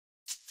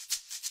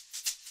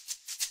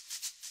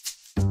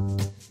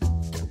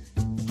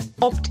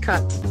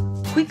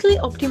OptCut. Quickly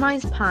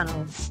optimize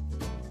panels.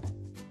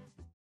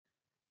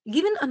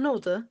 Given an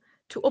order,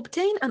 to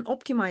obtain an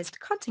optimized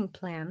cutting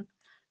plan,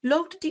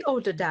 load the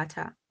order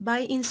data by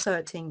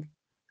inserting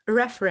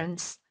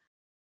reference,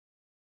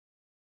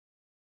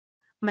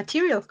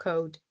 material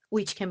code,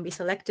 which can be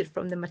selected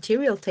from the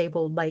material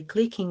table by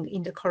clicking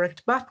in the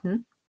correct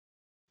button,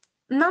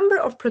 number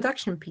of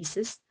production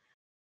pieces,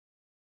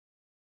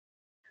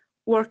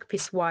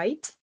 workpiece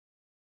weight,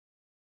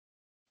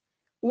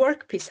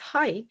 workpiece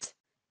height,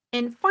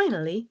 and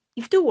finally,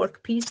 if the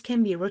workpiece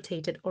can be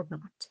rotated or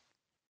not.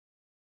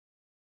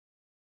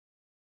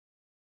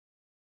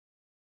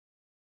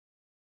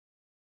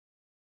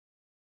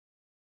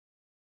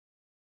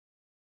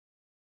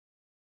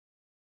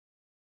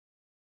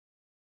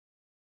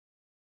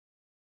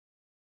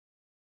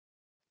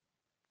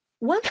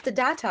 Once the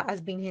data has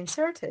been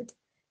inserted,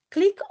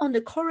 click on the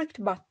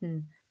correct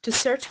button to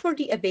search for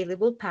the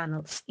available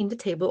panels in the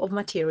table of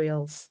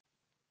materials.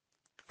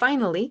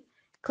 Finally,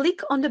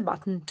 click on the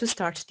button to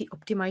start the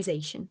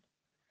optimization.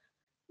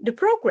 The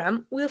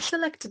program will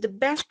select the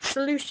best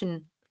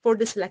solution for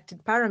the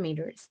selected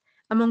parameters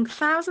among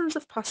thousands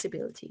of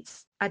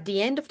possibilities. At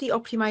the end of the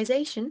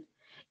optimization,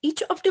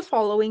 each of the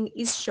following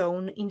is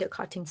shown in the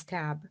Cuttings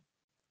tab: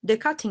 the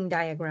cutting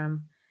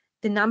diagram,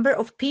 the number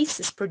of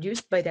pieces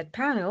produced by that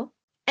panel,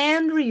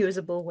 and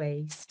reusable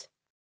waste.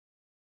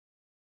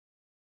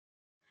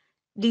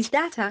 These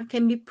data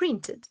can be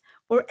printed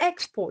or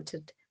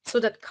exported so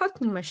that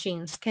cutting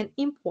machines can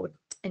import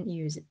and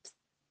use it.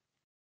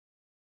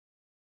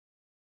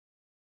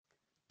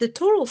 The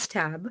Tools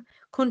tab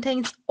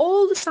contains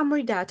all the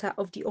summary data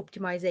of the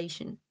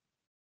optimization.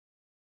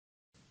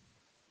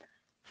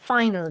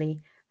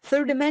 Finally,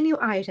 through the menu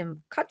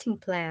item Cutting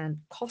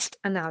Plan Cost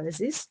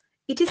Analysis,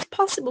 it is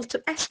possible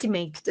to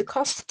estimate the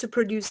cost to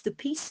produce the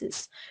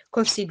pieces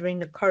considering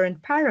the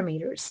current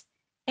parameters,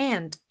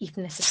 and, if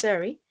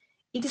necessary,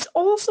 it is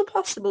also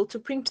possible to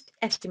print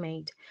the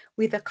estimate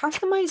with a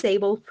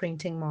customizable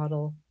printing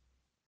model.